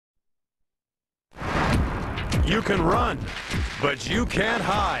You can run, but you can't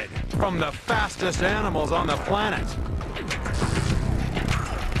hide from the fastest animals on the planet.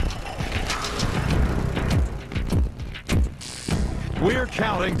 We're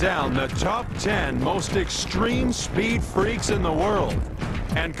counting down the top 10 most extreme speed freaks in the world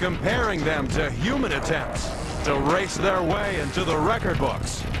and comparing them to human attempts to race their way into the record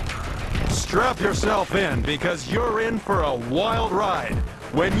books. Strap yourself in, because you're in for a wild ride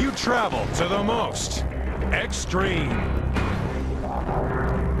when you travel to the most extreme.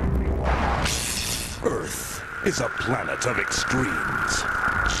 Earth is a planet of extremes.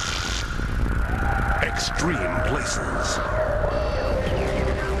 Extreme places.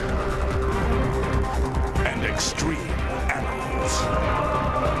 And extreme animals.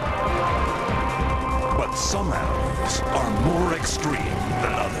 But some animals are more extreme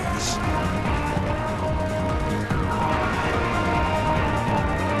than others.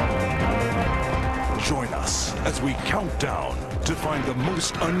 Join us as we count down to find the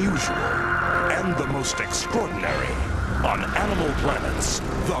most unusual and the most extraordinary on Animal Planet's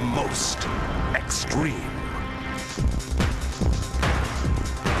The Most Extreme.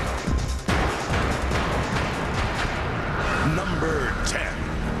 Number 10.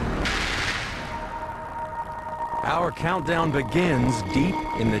 Our countdown begins deep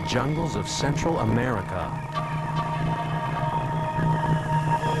in the jungles of Central America.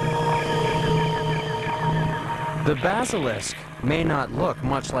 The basilisk may not look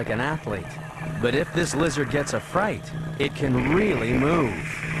much like an athlete, but if this lizard gets a fright, it can really move.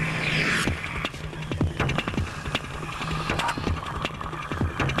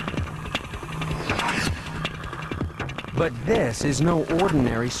 But this is no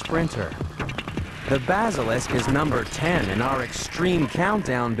ordinary sprinter. The basilisk is number 10 in our extreme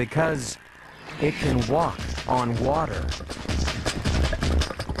countdown because it can walk on water.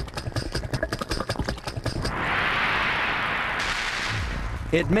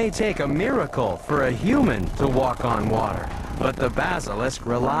 It may take a miracle for a human to walk on water, but the basilisk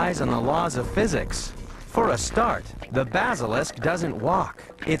relies on the laws of physics. For a start, the basilisk doesn't walk.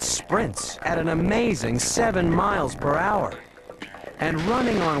 It sprints at an amazing 7 miles per hour. And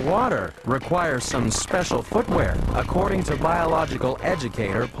running on water requires some special footwear, according to biological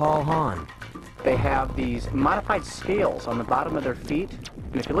educator Paul Hahn. They have these modified scales on the bottom of their feet,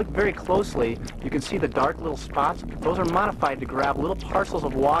 and if you look very closely, you can see the dark little spots. Those are modified to grab little parcels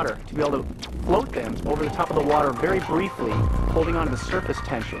of water to be able to float them over the top of the water very briefly, holding on to the surface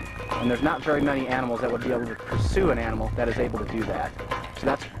tension. And there's not very many animals that would be able to pursue an animal that is able to do that. So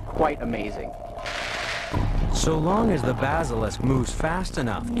that's quite amazing. So long as the basilisk moves fast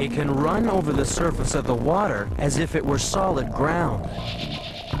enough, it can run over the surface of the water as if it were solid ground.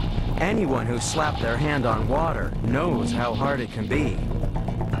 Anyone who slapped their hand on water knows how hard it can be.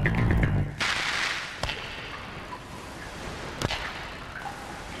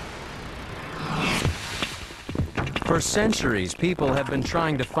 For centuries, people have been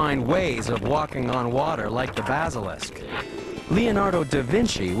trying to find ways of walking on water like the basilisk. Leonardo da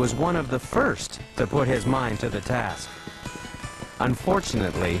Vinci was one of the first to put his mind to the task.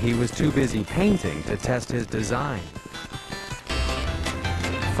 Unfortunately, he was too busy painting to test his design.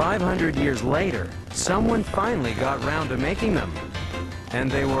 500 years later, someone finally got round to making them,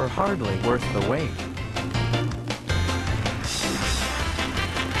 and they were hardly worth the wait.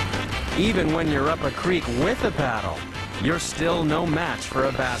 Even when you're up a creek with a paddle, you're still no match for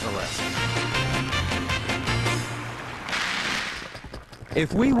a basilisk.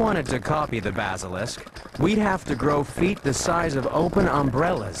 If we wanted to copy the basilisk, we'd have to grow feet the size of open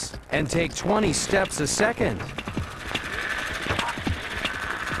umbrellas and take 20 steps a second.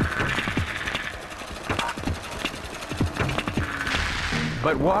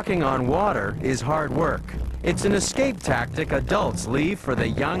 But walking on water is hard work. It's an escape tactic adults leave for the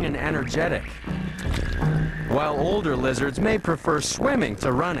young and energetic. While older lizards may prefer swimming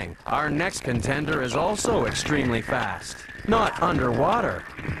to running, our next contender is also extremely fast. Not underwater,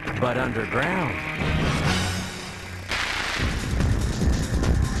 but underground.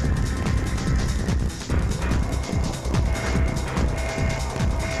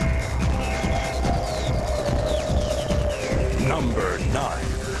 Number 9.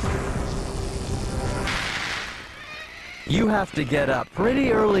 You have to get up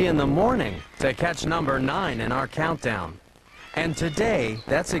pretty early in the morning to catch number 9 in our countdown. And today,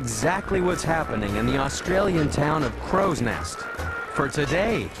 that's exactly what's happening in the Australian town of Crow's Nest. For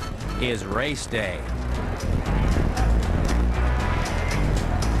today is race day.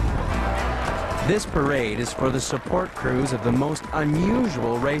 This parade is for the support crews of the most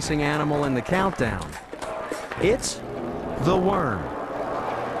unusual racing animal in the countdown. It's the worm.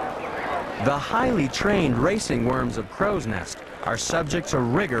 The highly trained racing worms of Crow's Nest are subject to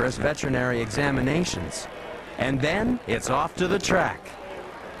rigorous veterinary examinations. And then it's off to the track.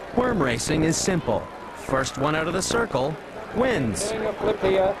 Worm racing is simple. First one out of the circle wins. Doing a flip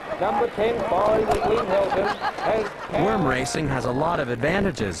here. Number 10, Barry McLean Hilton, has... Worm racing has a lot of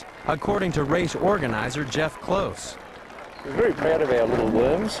advantages, according to race organizer Jeff Close. We're very proud of our little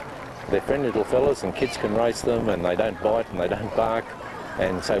worms. They're friendly little fellas and kids can race them and they don't bite and they don't bark,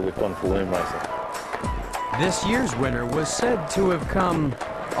 and so we've gone for worm racing. This year's winner was said to have come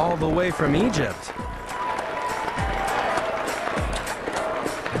all the way from Egypt.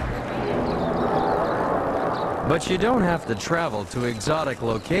 But you don't have to travel to exotic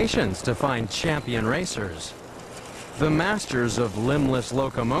locations to find champion racers. The masters of limbless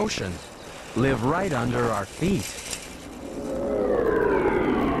locomotion live right under our feet.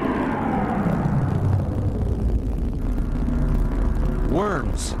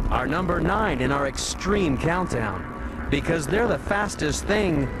 Worms are number 9 in our extreme countdown because they're the fastest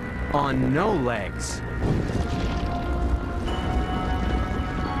thing on no legs.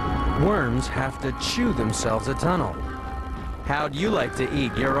 Worms have to chew themselves a tunnel. How'd you like to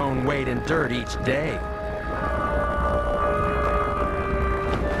eat your own weight in dirt each day?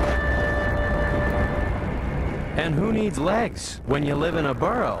 And who needs legs when you live in a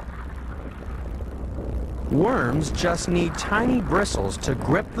burrow? Worms just need tiny bristles to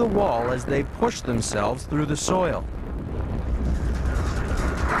grip the wall as they push themselves through the soil.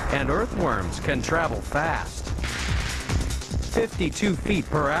 And earthworms can travel fast. 52 feet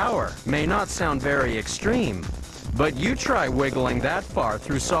per hour may not sound very extreme, but you try wiggling that far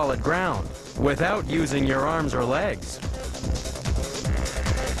through solid ground without using your arms or legs.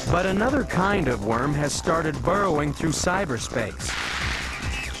 But another kind of worm has started burrowing through cyberspace.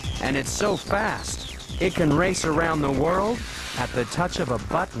 And it's so fast, it can race around the world at the touch of a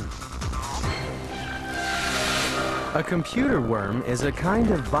button. A computer worm is a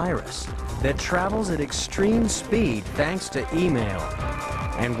kind of virus that travels at extreme speed thanks to email.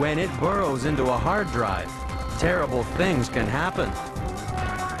 And when it burrows into a hard drive, terrible things can happen.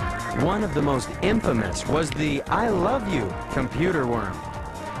 One of the most infamous was the I Love You computer worm.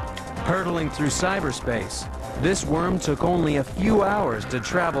 Hurtling through cyberspace, this worm took only a few hours to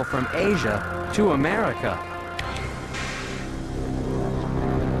travel from Asia to America.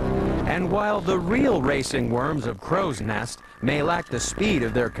 And while the real racing worms of Crow's Nest may lack the speed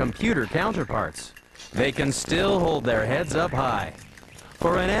of their computer counterparts, they can still hold their heads up high.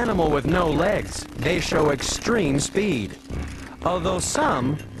 For an animal with no legs, they show extreme speed, although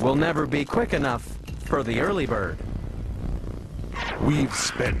some will never be quick enough for the early bird. We've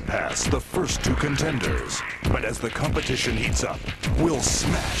sped past the first 2 contenders, but as the competition heats up, we'll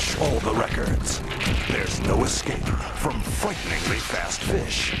smash all the records. There's no escape from frighteningly fast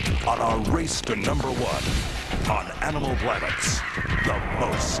fish on our race to number 1 on Animal Planet's The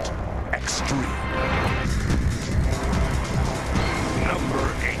Most Extreme.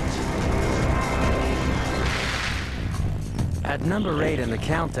 Number 8. At number 8 in the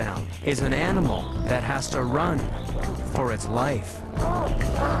countdown is an animal that has to run for its life.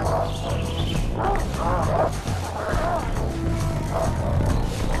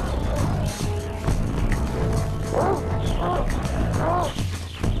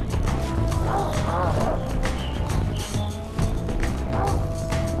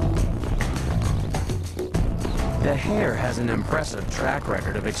 The hare has an impressive track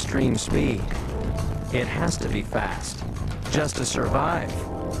record of extreme speed. It has to be fast, just to survive.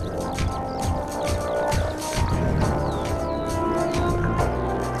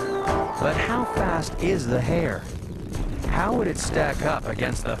 But how fast is the hare? How would it stack up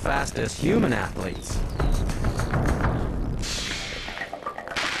against the fastest human athletes?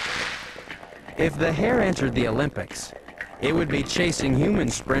 If the hare entered the Olympics, it would be chasing human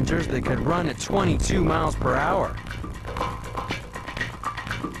sprinters that could run at 22 miles per hour.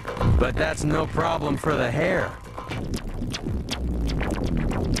 But that's no problem for the hare.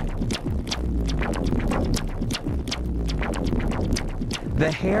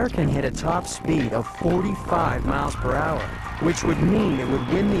 The hare can hit a top speed of 45 miles per hour, which would mean it would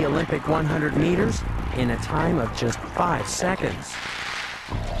win the Olympic 100 meters in a time of just 5 seconds.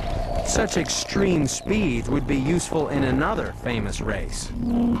 Such extreme speed would be useful in another famous race.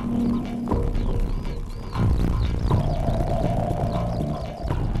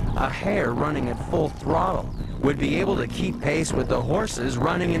 A hare running at full throttle would be able to keep pace with the horses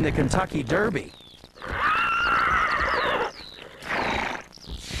running in the Kentucky Derby.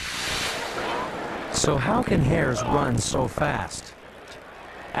 So how can hares run so fast?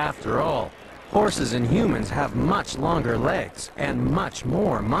 After all, horses and humans have much longer legs and much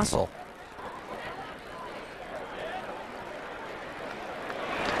more muscle.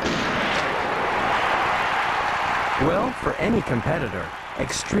 Well, for any competitor,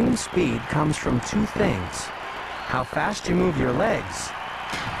 extreme speed comes from two things: how fast you move your legs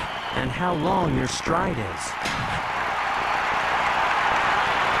and how long your stride is.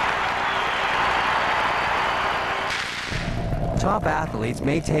 Top athletes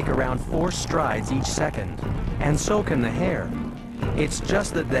may take around 4 strides each second, and so can the hare. It's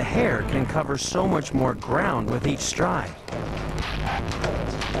just that the hare can cover so much more ground with each stride.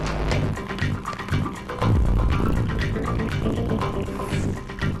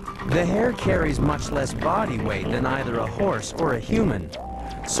 The hare carries much less body weight than either a horse or a human,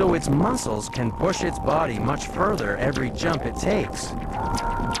 so its muscles can push its body much further every jump it takes.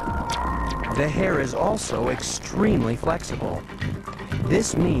 The hare is also extremely flexible.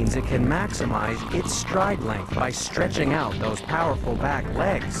 This means it can maximize its stride length by stretching out those powerful back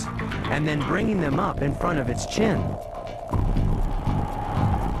legs and then bringing them up in front of its chin.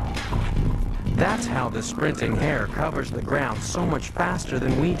 That's how the sprinting hare covers the ground so much faster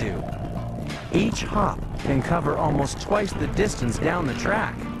than we do. Each hop can cover almost twice the distance down the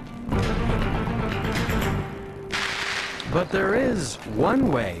track. But there is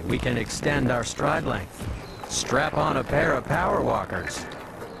one way we can extend our stride length. Strap on a pair of power walkers.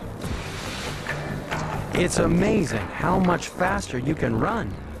 It's amazing how much faster you can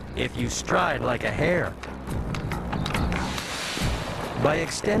run if you stride like a hare. By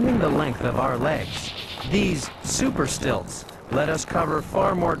extending the length of our legs, these super stilts let us cover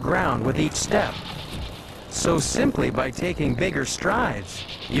far more ground with each step. So simply by taking bigger strides,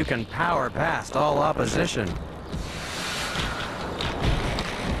 you can power past all opposition.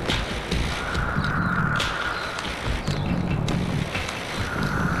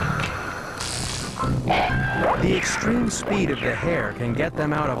 The extreme speed of the hare can get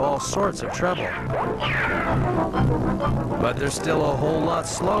them out of all sorts of trouble. But they're still a whole lot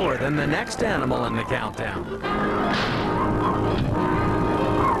slower than the next animal in the countdown.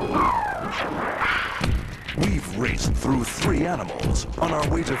 We've raced through 3 animals on our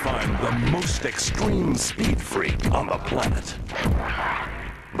way to find the most extreme speed freak on the planet.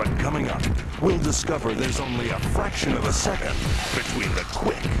 But coming up, we'll discover there's only a fraction of a second between the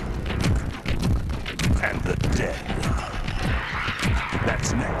quick and the dead.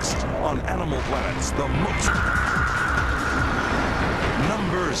 That's next on Animal Planet's The Most.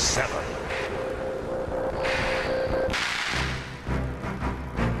 Number 7.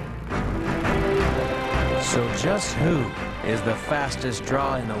 So just who is the fastest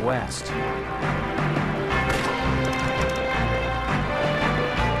draw in the West?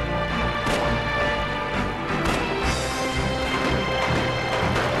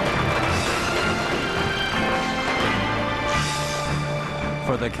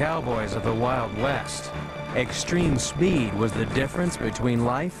 For the cowboys of the Wild West, extreme speed was the difference between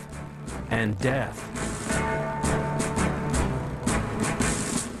life and death.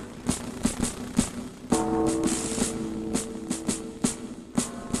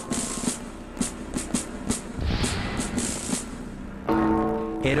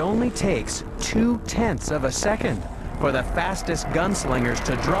 It only takes 0.2 of a second for the fastest gunslingers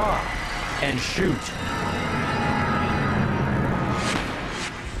to draw and shoot.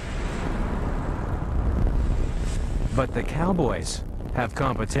 But the cowboys have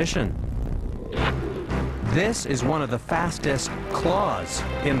competition. This is one of the fastest claws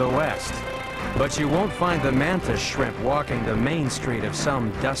in the West. But you won't find the mantis shrimp walking the main street of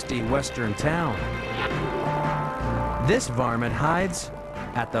some dusty western town. This varmint hides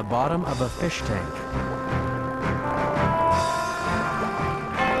at the bottom of a fish tank.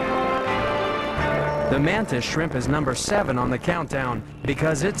 The mantis shrimp is number 7 on the countdown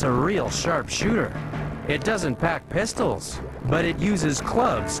because it's a real sharp shooter. It doesn't pack pistols, but it uses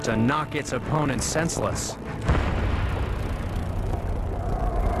clubs to knock its opponents senseless.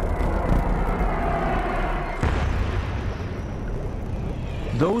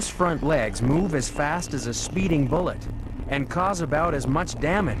 Those front legs move as fast as a speeding bullet and cause about as much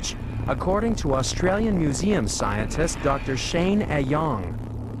damage, according to Australian museum scientist Dr. Shane Ayong.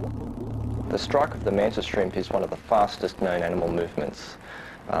 The strike of the mantis shrimp is one of the fastest known animal movements.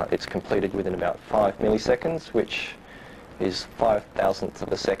 It's completed within about 5 milliseconds, which is 5,000th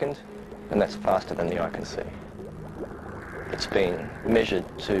of a second, and that's faster than the eye can see. It's been measured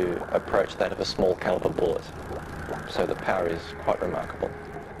to approach that of a small caliber bullet, so the power is quite remarkable.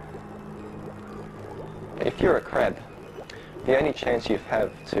 If you're a crab, the only chance you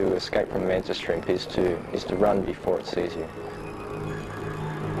have to escape from a mantis shrimp is to run before it sees you.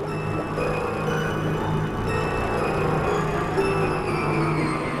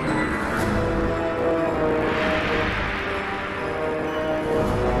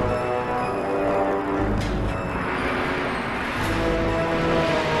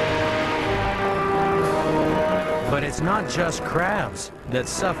 not just crabs that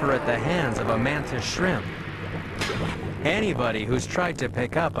suffer at the hands of a mantis shrimp. Anybody who's tried to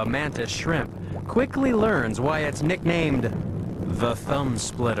pick up a mantis shrimp quickly learns why it's nicknamed the thumb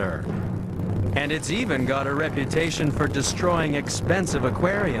splitter. And it's even got a reputation for destroying expensive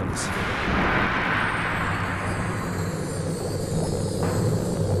aquariums.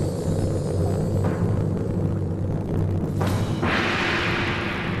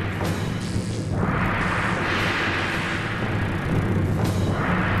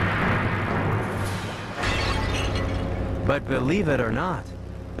 But believe it or not,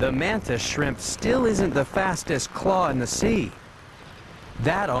 the mantis shrimp still isn't the fastest claw in the sea.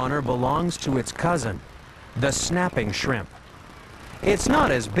 That honor belongs to its cousin, the snapping shrimp. It's not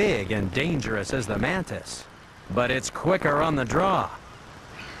as big and dangerous as the mantis, but it's quicker on the draw.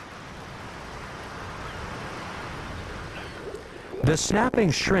 The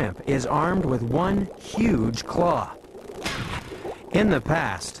snapping shrimp is armed with one huge claw. In the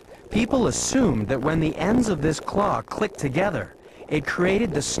past, people assumed that when the ends of this claw clicked together, it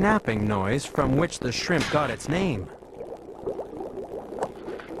created the snapping noise from which the shrimp got its name.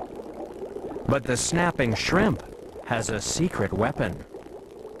 But the snapping shrimp has a secret weapon.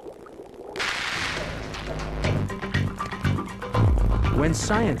 When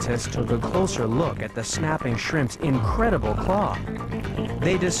scientists took a closer look at the snapping shrimp's incredible claw,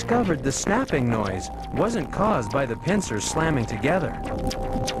 they discovered the snapping noise wasn't caused by the pincers slamming together.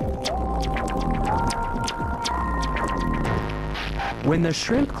 When the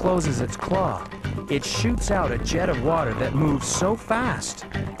shrimp closes its claw, it shoots out a jet of water that moves so fast,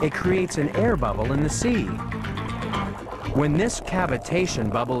 it creates an air bubble in the sea. When this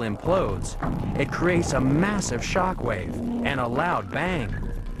cavitation bubble implodes, it creates a massive shock wave and a loud bang.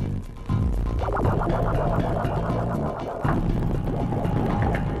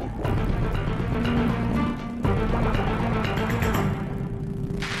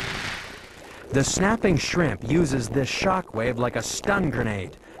 The snapping shrimp uses this shock wave like a stun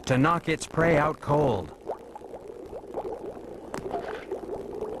grenade to knock its prey out cold.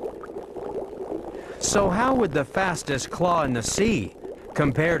 So how would the fastest claw in the sea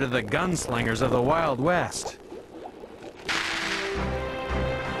compare to the gunslingers of the Wild West?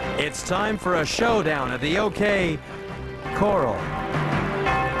 It's time for a showdown at the OK Coral.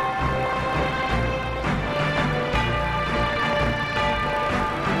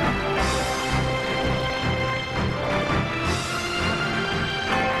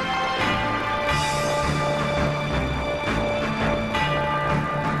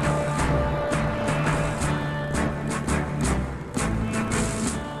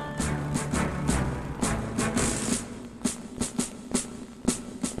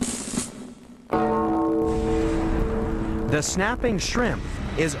 The snapping shrimp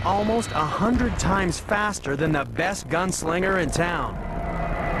is almost 100 times faster than the best gunslinger in town.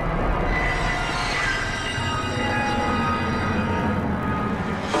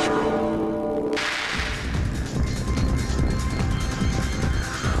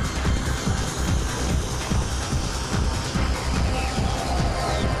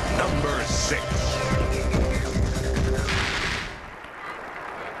 Number 6.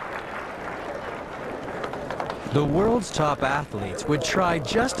 The world's top athletes would try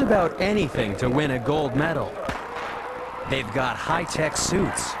just about anything to win a gold medal. They've got high-tech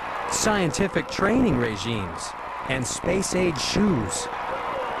suits, scientific training regimes, and space-age shoes.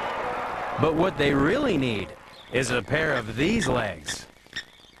 But what they really need is a pair of these legs.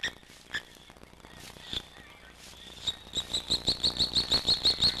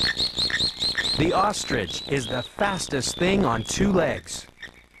 The ostrich is the fastest thing on two legs.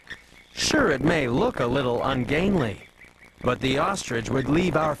 Sure, it may look a little ungainly, but the ostrich would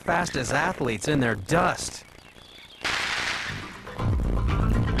leave our fastest athletes in their dust.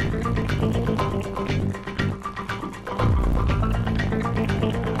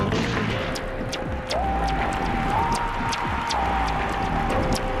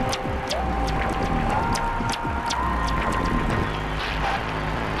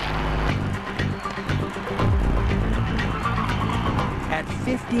 At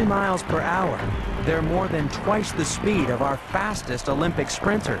 50 miles per hour, they're more than twice the speed of our fastest Olympic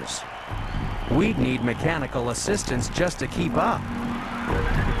sprinters. We'd need mechanical assistance just to keep up.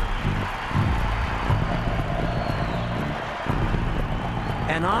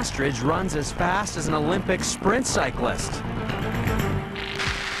 An ostrich runs as fast as an Olympic sprint cyclist.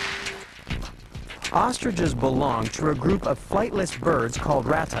 Ostriches belong to a group of flightless birds called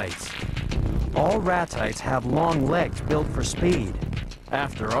ratites. All ratites have long legs built for speed.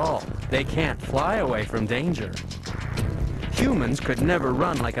 After all, they can't fly away from danger. Humans could never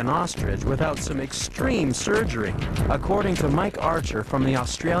run like an ostrich without some extreme surgery, according to Mike Archer from the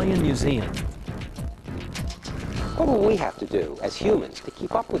Australian Museum. What will we have to do as humans to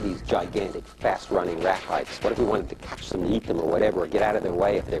keep up with these gigantic, fast-running rat heights? What if we wanted to catch them, eat them, or whatever, or get out of their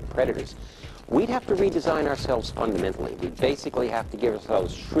way if they're predators? We'd have to redesign ourselves fundamentally. We'd basically have to give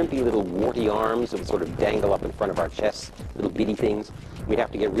ourselves shrimpy little warty arms that would sort of dangle up in front of our chests, little bitty things. We'd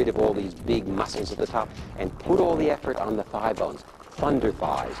have to get rid of all these big muscles at the top and put all the effort on the thigh bones, thunder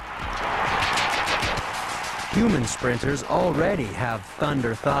thighs. Human sprinters already have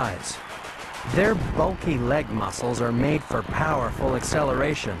thunder thighs. Their bulky leg muscles are made for powerful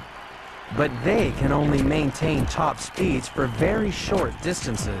acceleration, but they can only maintain top speeds for very short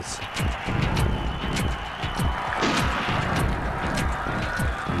distances.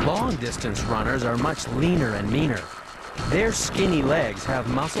 Long-distance runners are much leaner and meaner. Their skinny legs have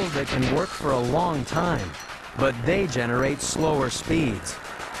muscles that can work for a long time, but they generate slower speeds.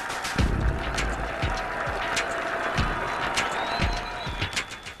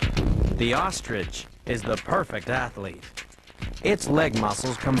 The ostrich is the perfect athlete. Its leg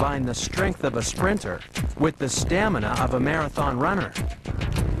muscles combine the strength of a sprinter with the stamina of a marathon runner.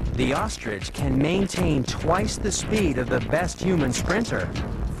 The ostrich can maintain twice the speed of the best human sprinter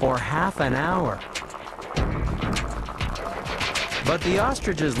for half an hour. But the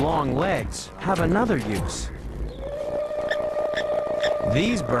ostrich's long legs have another use.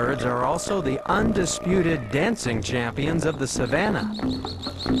 These birds are also the undisputed dancing champions of the savannah.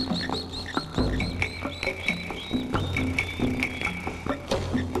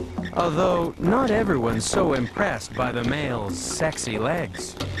 Although not everyone's so impressed by the male's sexy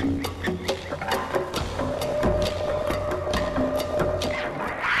legs.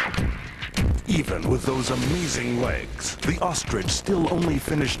 Even with those amazing legs, the ostrich still only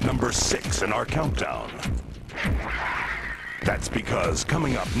finished number 6 in our countdown. That's because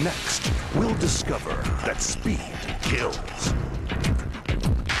coming up next, we'll discover that speed kills.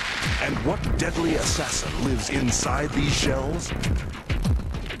 And what deadly assassin lives inside these shells?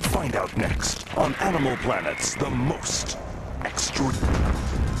 Find out next on Animal Planet's The Most Extraordinary.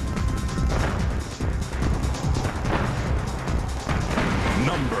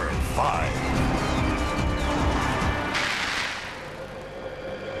 Number 5.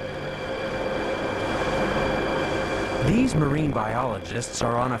 These marine biologists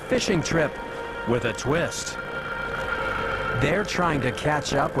are on a fishing trip with a twist. They're trying to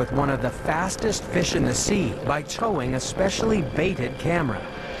catch up with one of the fastest fish in the sea by towing a specially baited camera.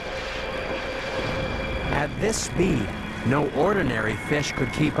 At this speed, no ordinary fish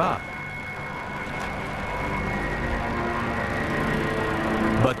could keep up.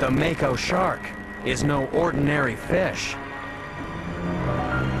 But the Mako shark is no ordinary fish.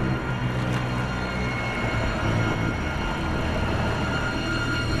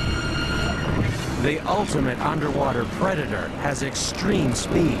 The ultimate underwater predator has extreme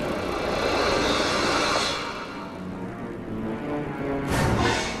speed.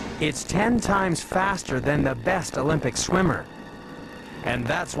 It's 10 times faster than the best Olympic swimmer. And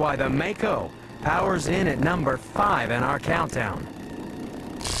that's why the Mako powers in at number 5 in our countdown.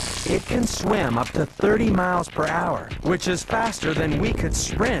 It can swim up to 30 miles per hour, which is faster than we could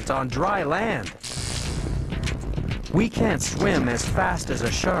sprint on dry land. We can't swim as fast as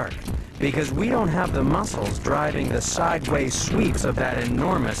a shark because we don't have the muscles driving the sideways sweeps of that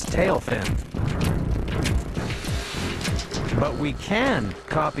enormous tail fin. But we can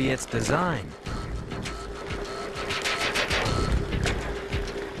copy its design.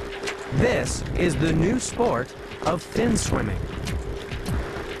 This is the new sport of fin swimming.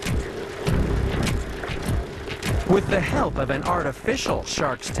 With the help of an artificial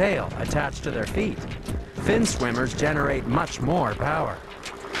shark's tail attached to their feet, fin swimmers generate much more power.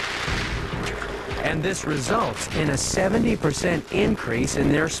 And this results in a 70% increase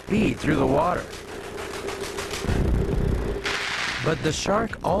in their speed through the water. But the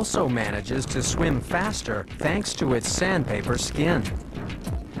shark also manages to swim faster thanks to its sandpaper skin.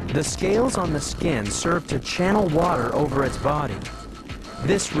 The scales on the skin serve to channel water over its body.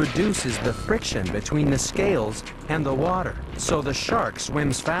 This reduces the friction between the scales and the water, so the shark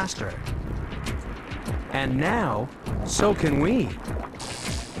swims faster. And now, so can we.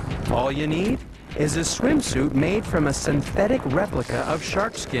 All you need is a swimsuit made from a synthetic replica of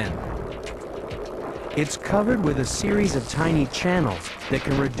shark skin. It's covered with a series of tiny channels that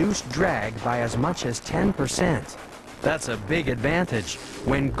can reduce drag by as much as 10%. That's a big advantage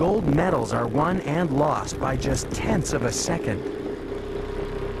when gold medals are won and lost by just tenths of a second.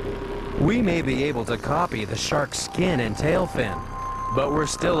 We may be able to copy the shark's skin and tail fin, but we're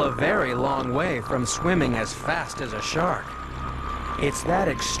still a very long way from swimming as fast as a shark. It's that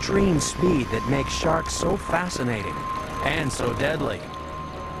extreme speed that makes sharks so fascinating and so deadly.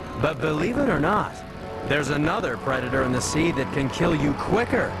 But believe it or not, there's another predator in the sea that can kill you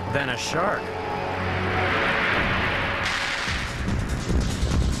quicker than a shark.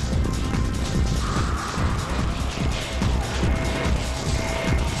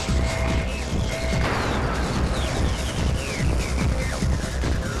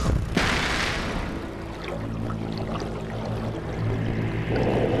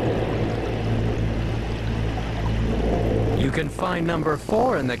 You can find number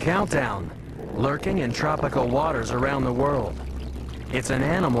 4 in the countdown, lurking in tropical waters around the world. It's an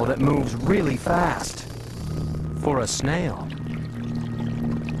animal that moves really fast. For a snail,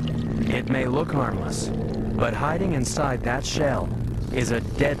 it may look harmless, but hiding inside that shell is a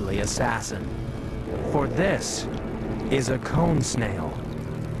deadly assassin. For this is a cone snail.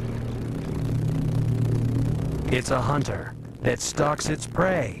 It's a hunter that stalks its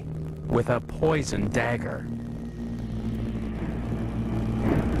prey with a poison dagger.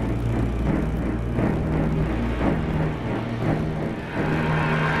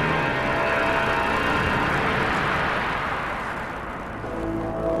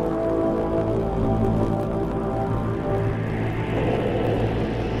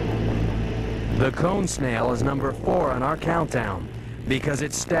 The cone snail is number 4 on our countdown because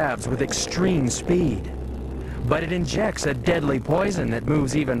it stabs with extreme speed. But it injects a deadly poison that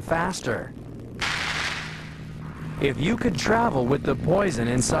moves even faster. If you could travel with the poison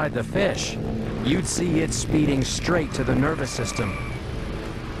inside the fish, you'd see it speeding straight to the nervous system.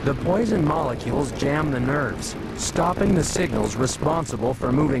 The poison molecules jam the nerves, stopping the signals responsible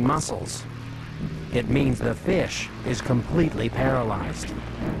for moving muscles. It means the fish is completely paralyzed.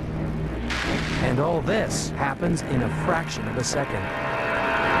 And all this happens in a fraction of a second.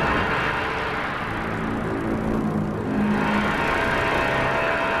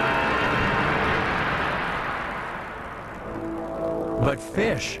 But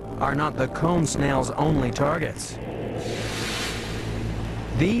fish are not the cone snail's only targets.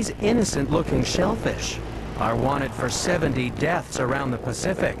 These innocent-looking shellfish are wanted for 70 deaths around the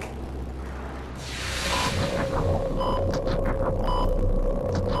Pacific.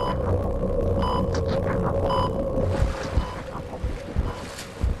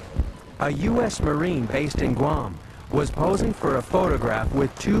 A U.S. Marine based in Guam was posing for a photograph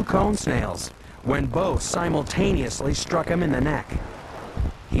with 2 cone snails when both simultaneously struck him in the neck.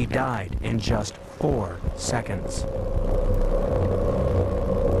 He died in just 4 seconds.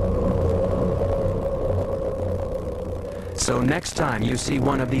 So next time you see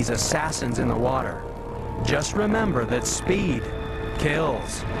one of these assassins in the water, just remember that speed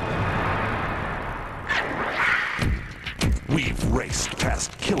kills. We've raced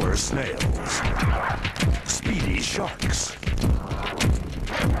past killer snails, speedy sharks,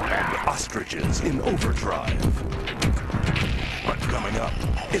 and ostriches in overdrive. But coming up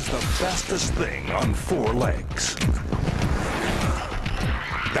is the fastest thing on 4 legs.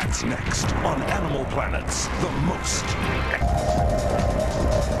 That's next on Animal Planet's The Most.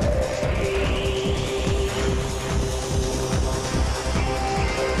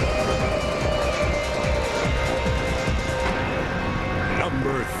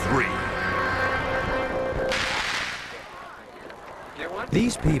 Number 3.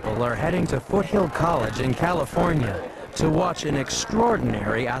 These people are heading to Foothill College in California to watch an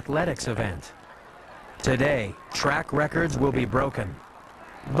extraordinary athletics event. Today, track records will be broken,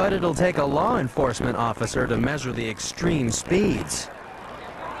 but it'll take a law enforcement officer to measure the extreme speeds.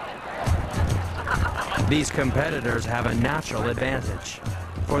 These competitors have a natural advantage,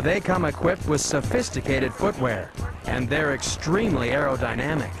 for they come equipped with sophisticated footwear, and they're extremely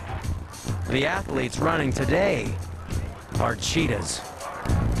aerodynamic. The athletes running today are cheetahs.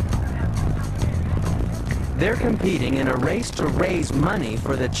 They're competing in a race to raise money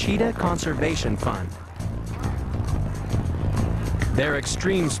for the Cheetah Conservation Fund. Their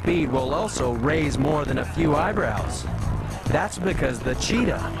extreme speed will also raise more than a few eyebrows. That's because the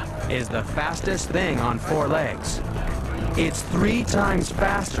cheetah is the fastest thing on 4 legs. It's 3 times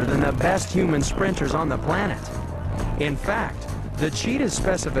faster than the best human sprinters on the planet. In fact, the cheetah's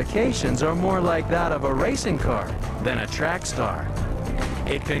specifications are more like that of a racing car than a track star.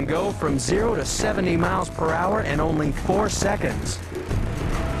 It can go from 0 to 70 miles per hour in only 4 seconds.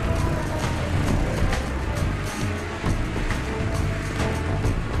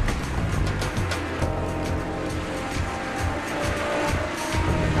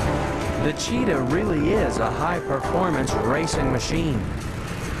 The cheetah really is a high-performance racing machine.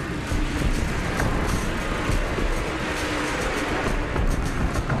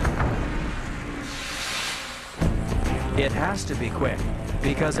 It has to be quick,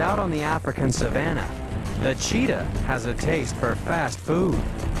 because out on the African savanna, the cheetah has a taste for fast food.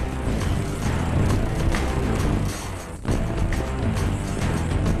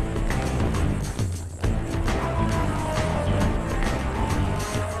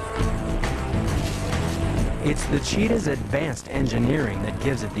 It's the cheetah's advanced engineering that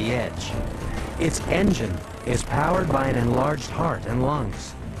gives it the edge. Its engine is powered by an enlarged heart and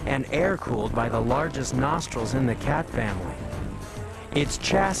lungs, and air-cooled by the largest nostrils in the cat family. Its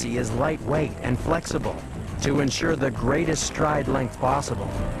chassis is lightweight and flexible to ensure the greatest stride length possible.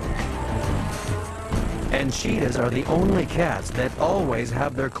 And cheetahs are the only cats that always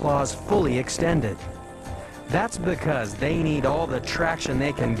have their claws fully extended. That's because they need all the traction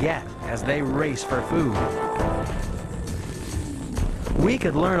they can get as they race for food. We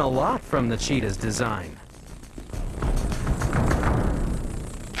could learn a lot from the cheetah's design.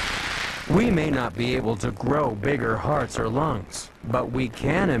 We may not be able to grow bigger hearts or lungs, but we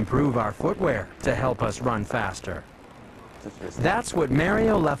can improve our footwear to help us run faster. That's what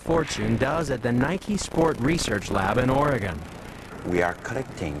Mario LaFortune does at the Nike Sport Research Lab in Oregon. We are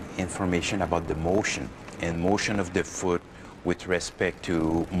collecting information about the motion and motion of the foot with respect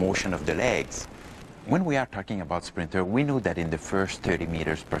to motion of the legs. When we are talking about sprinter, we know that in the first 30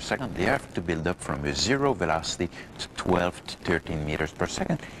 meters per second, they have to build up from a 0 velocity to 12 to 13 meters per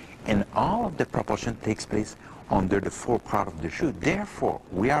second. And all of the propulsion takes place under the forepart of the shoe. Therefore,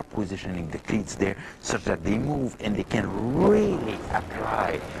 we are positioning the cleats there such that they move and they can really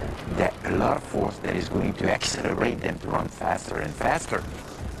apply a lot of force that is going to accelerate them to run faster and faster.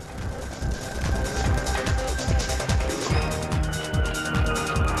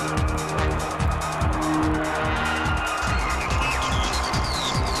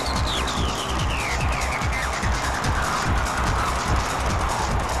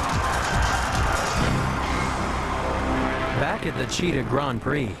 Back at the Cheetah Grand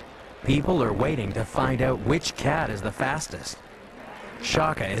Prix, people are waiting to find out which cat is the fastest.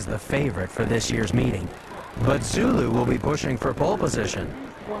 Shaka is the favorite for this year's meeting, but Zulu will be pushing for pole position.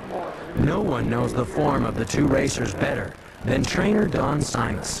 No one knows the form of the two racers better than trainer Don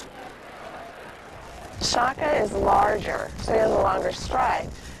Simas. Shaka is larger, so he has a longer stride.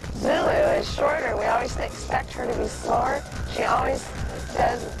 Zulu is shorter. We always expect her to be slower. She always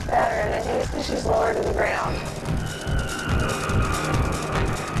does better, and I think it's because she's lower to the ground.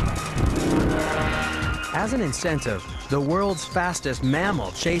 As an incentive, the world's fastest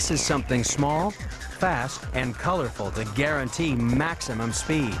mammal chases something small, fast, and colorful to guarantee maximum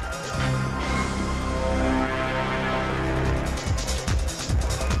speed.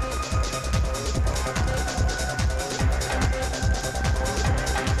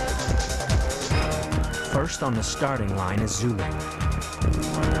 First on the starting line is Zulu.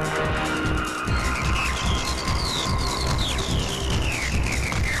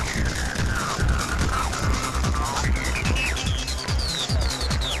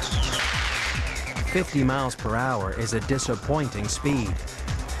 "50 miles per hour is a disappointing speed.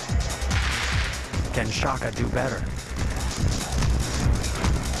 Can Shaka do better?"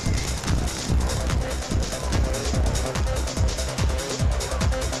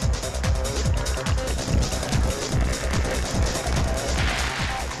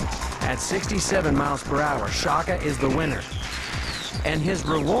 At 67 miles per hour, Shaka is the winner. And his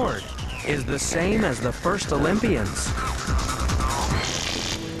reward is the same as the first Olympians.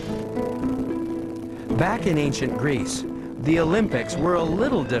 Back in ancient Greece, the Olympics were a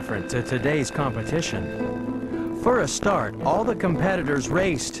little different to today's competition. For a start, all the competitors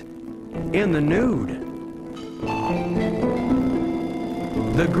raced in the nude.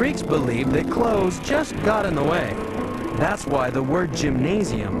 The Greeks believed that clothes just got in the way. That's why the word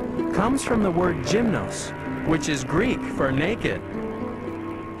gymnasium comes from the word gymnos, which is Greek for naked.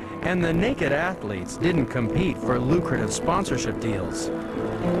 And the naked athletes didn't compete for lucrative sponsorship deals.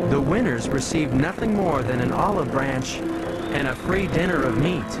 The winners received nothing more than an olive branch and a free dinner of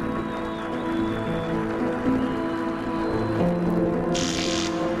meat.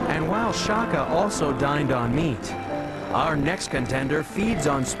 And while Shaka also dined on meat, our next contender feeds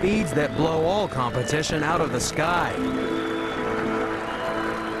on speeds that blow all competition out of the sky.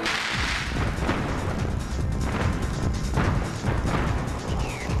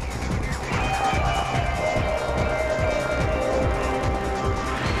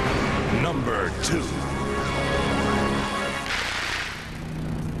 Number 2.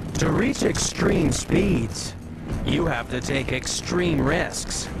 To reach extreme speeds, you have to take extreme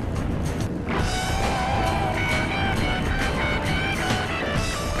risks.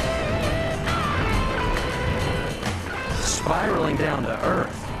 Spiraling down to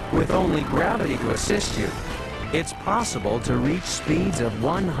Earth with only gravity to assist you It's possible to reach speeds of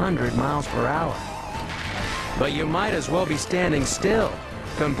 100 miles per hour. But you might as well be standing still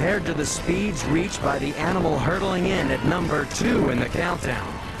compared to the speeds reached by the animal hurtling in at number 2 in the countdown.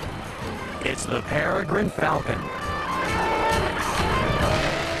 It's the peregrine falcon.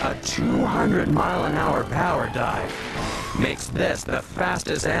 A 200-mile-an-hour power dive makes this the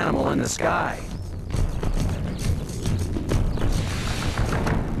fastest animal in the sky.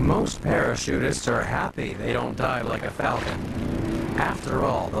 Most parachutists are happy they don't dive like a falcon. After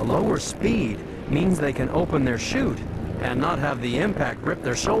all, the lower speed means they can open their chute and not have the impact rip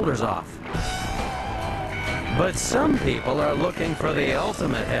their shoulders off. But some people are looking for the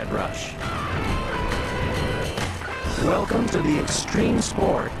ultimate head rush. Welcome to the extreme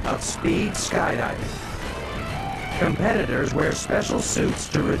sport of speed skydiving. Competitors wear special suits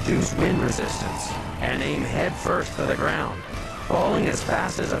to reduce wind resistance and aim head first for the ground, falling as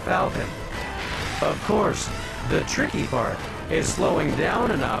fast as a falcon. Of course, the tricky part is slowing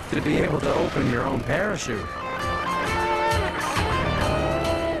down enough to be able to open your own parachute.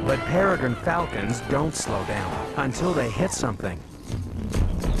 But peregrine falcons don't slow down until they hit something.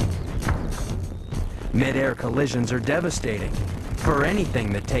 Mid-air collisions are devastating for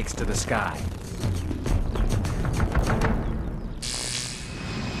anything that takes to the sky.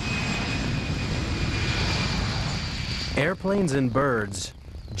 Airplanes and birds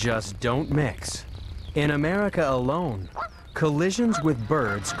just don't mix. In America alone, collisions with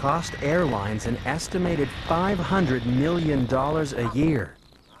birds cost airlines an estimated $500 million a year.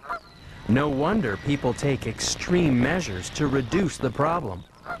 No wonder people take extreme measures to reduce the problem.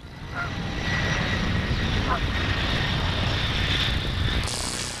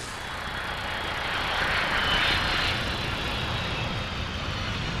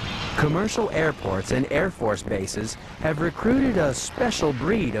 Commercial airports and Air Force bases have recruited a special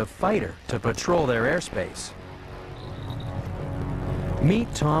breed of fighter to patrol their airspace.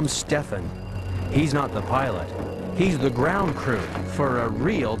 Meet Tom Steffen. He's not the pilot. He's the ground crew for a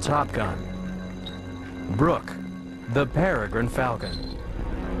real Top Gun. Brooke, the peregrine falcon.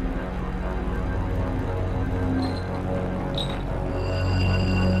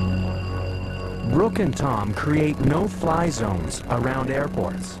 Brooke and Tom create no-fly zones around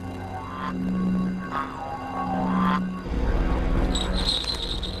airports.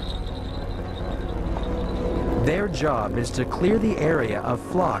 Their job is to clear the area of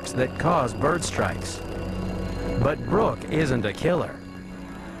flocks that cause bird strikes. But Brooke isn't a killer.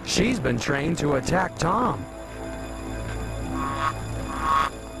 She's been trained to attack Tom.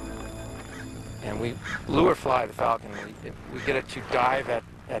 And we lure fly the falcon. We get it to dive at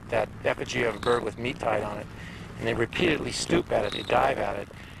that effigy of a bird with meat tied on it. And they repeatedly stoop at it, they dive at it.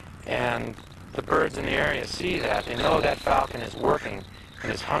 And the birds in the area see that. They know that falcon is working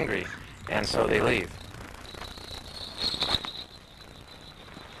and is hungry, and so they leave.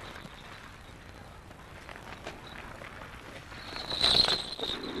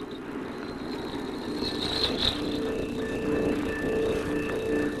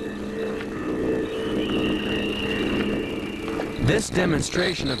 This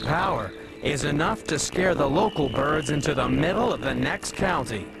demonstration of power is enough to scare the local birds into the middle of the next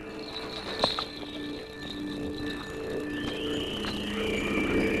county.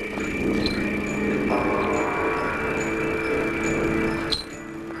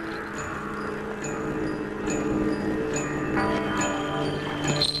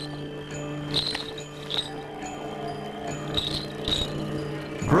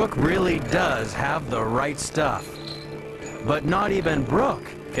 Brooke really does have the right stuff. But not even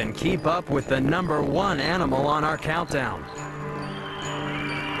Brooke can keep up with the #1 animal on our countdown.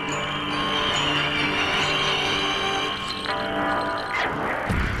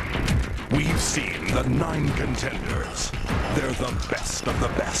 We've seen the 9 contenders. They're the best of the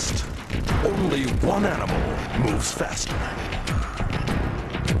best. Only one animal moves faster.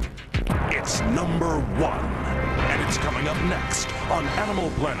 It's #1, and it's coming up next on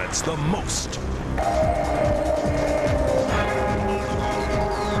Animal Planet's The Most.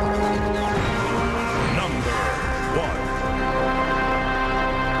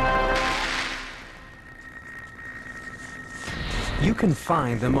 You can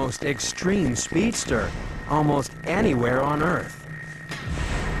find the most extreme speedster almost anywhere on Earth.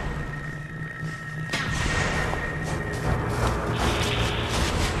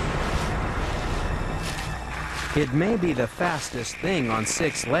 It may be the fastest thing on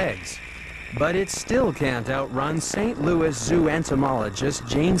 6 legs, but it still can't outrun St. Louis Zoo entomologist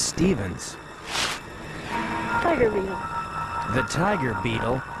Jane Stevens. Tiger beetle. The tiger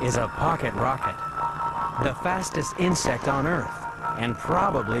beetle is a pocket rocket, the fastest insect on Earth, and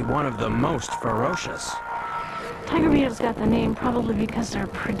probably one of the most ferocious. Tiger beetles got the name probably because they're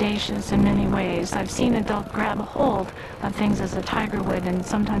predaceous in many ways. I've seen adults grab a hold of things as a tiger would, and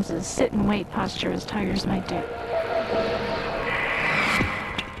sometimes a sit and wait posture as tigers might do.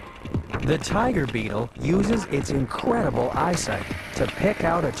 The tiger beetle uses its incredible eyesight to pick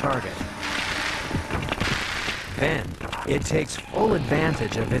out a target. Then, it takes full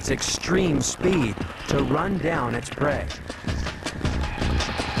advantage of its extreme speed to run down its prey.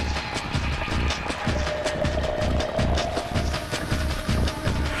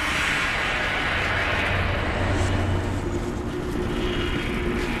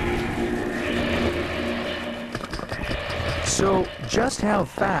 So, just how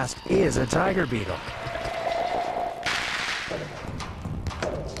fast is a tiger beetle?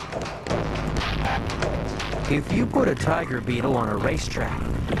 If you put a tiger beetle on a racetrack,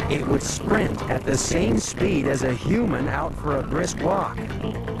 it would sprint at the same speed as a human out for a brisk walk.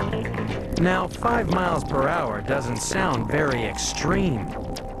 Now, 5 miles per hour doesn't sound very extreme,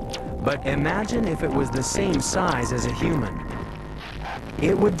 but imagine if it was the same size as a human.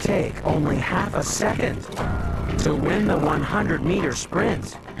 It would take only half a second to win the 100-meter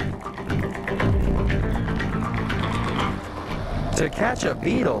sprint. To catch a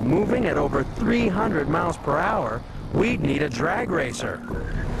beetle moving at over 300 miles per hour, we'd need a drag racer.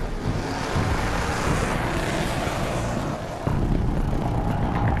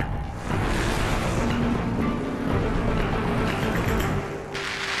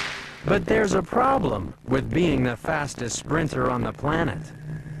 But there's a problem with being the fastest sprinter on the planet.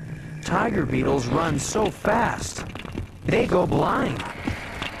 Tiger beetles run so fast, they go blind.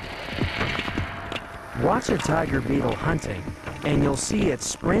 Watch a tiger beetle hunting, and you'll see it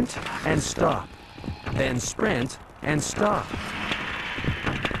sprint and stop, then sprint and stop.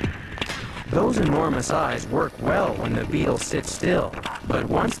 Those enormous eyes work well when the beetle sits still, but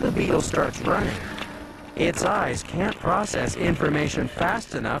once the beetle starts running, its eyes can't process information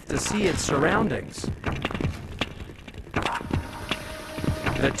fast enough to see its surroundings.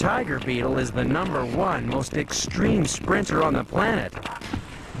 The tiger beetle is the #1 most extreme sprinter on the planet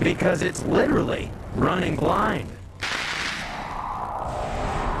because it's literally running blind.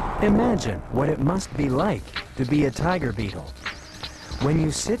 Imagine what it must be like to be a tiger beetle. When you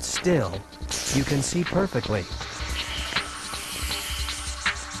sit still, you can see perfectly.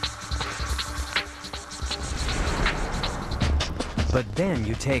 But then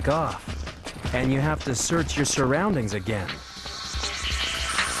you take off, and you have to search your surroundings again.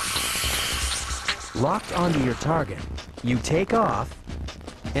 Locked onto your target, you take off,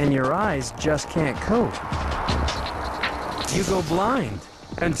 and your eyes just can't cope. You go blind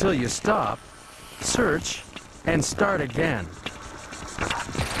until you stop, search, and start again.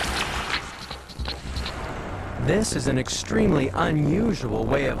 This is an extremely unusual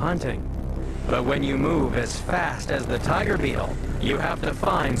way of hunting. But when you move as fast as the tiger beetle, you have to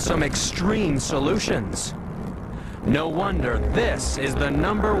find some extreme solutions. No wonder this is the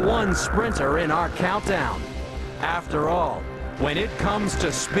 #1 sprinter in our countdown. After all, when it comes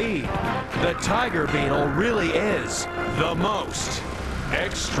to speed, the tiger beetle really is the most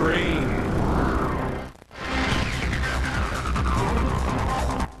extreme.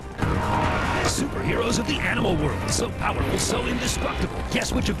 Superheroes of the animal world, so powerful, so indestructible.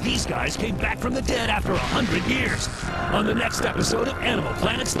 Guess which of these guys came back from the dead after 100 years? On the next episode of Animal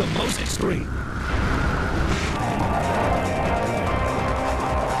Planet's The Most Extreme.